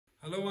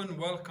Hello and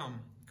welcome.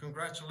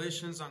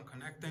 Congratulations on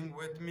connecting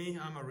with me.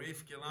 I'm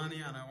Arif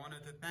Gilany and I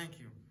wanted to thank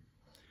you.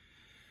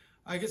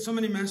 I get so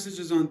many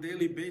messages on a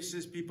daily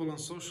basis, people on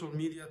social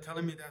media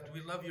telling me that we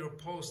love your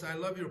post. I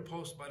love your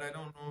post, but I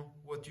don't know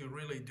what you're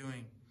really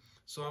doing.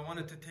 So I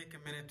wanted to take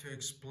a minute to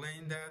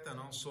explain that and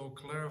also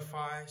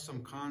clarify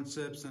some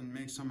concepts and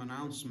make some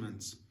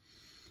announcements.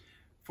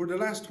 For the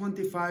last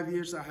 25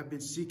 years, I have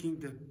been seeking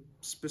the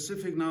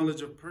specific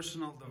knowledge of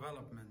personal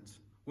development.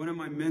 One of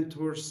my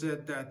mentors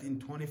said that in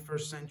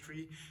 21st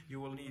century, you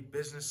will need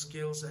business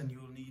skills and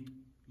you will need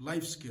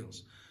life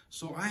skills.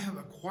 So I have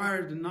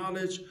acquired the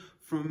knowledge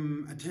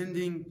from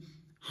attending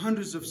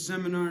hundreds of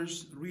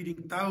seminars, reading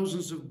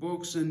thousands of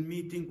books, and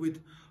meeting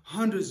with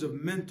hundreds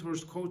of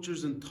mentors,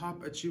 coaches, and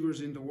top achievers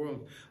in the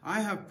world.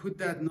 I have put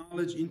that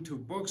knowledge into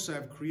books.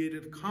 I've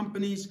created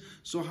companies.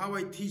 So how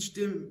I teach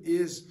them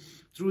is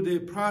through the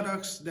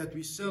products that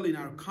we sell in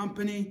our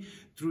company,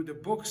 through the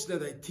books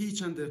that I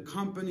teach, and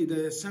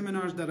the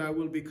seminars that I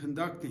will be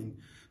conducting.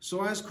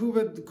 So as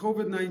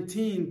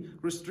COVID-19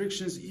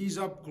 restrictions ease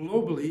up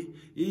globally,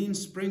 in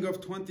spring of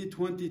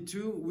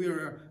 2022, we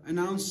are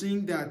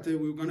announcing that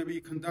we're going to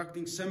be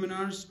conducting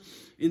seminars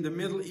in the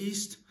Middle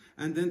East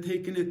and then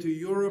taking it to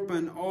Europe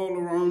and all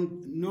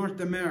around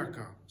North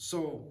America.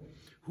 So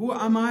who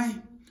am I?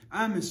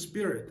 I'm a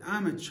spirit.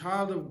 I'm a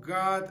child of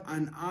God,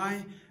 and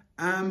I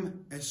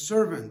am a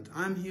servant.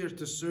 I'm here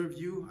to serve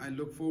you. I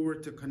look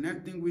forward to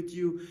connecting with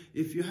you.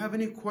 If you have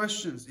any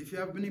questions, if you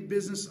have any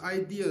business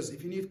ideas,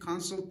 if you need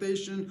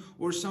consultation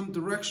or some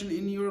direction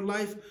in your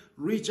life,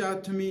 reach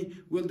out to me.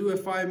 We'll do a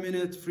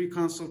 5-minute free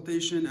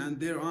consultation, and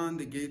thereon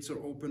the gates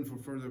are open for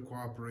further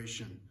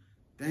cooperation.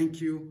 Thank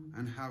you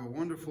and have a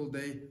wonderful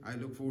day. I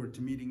look forward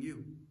to meeting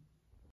you.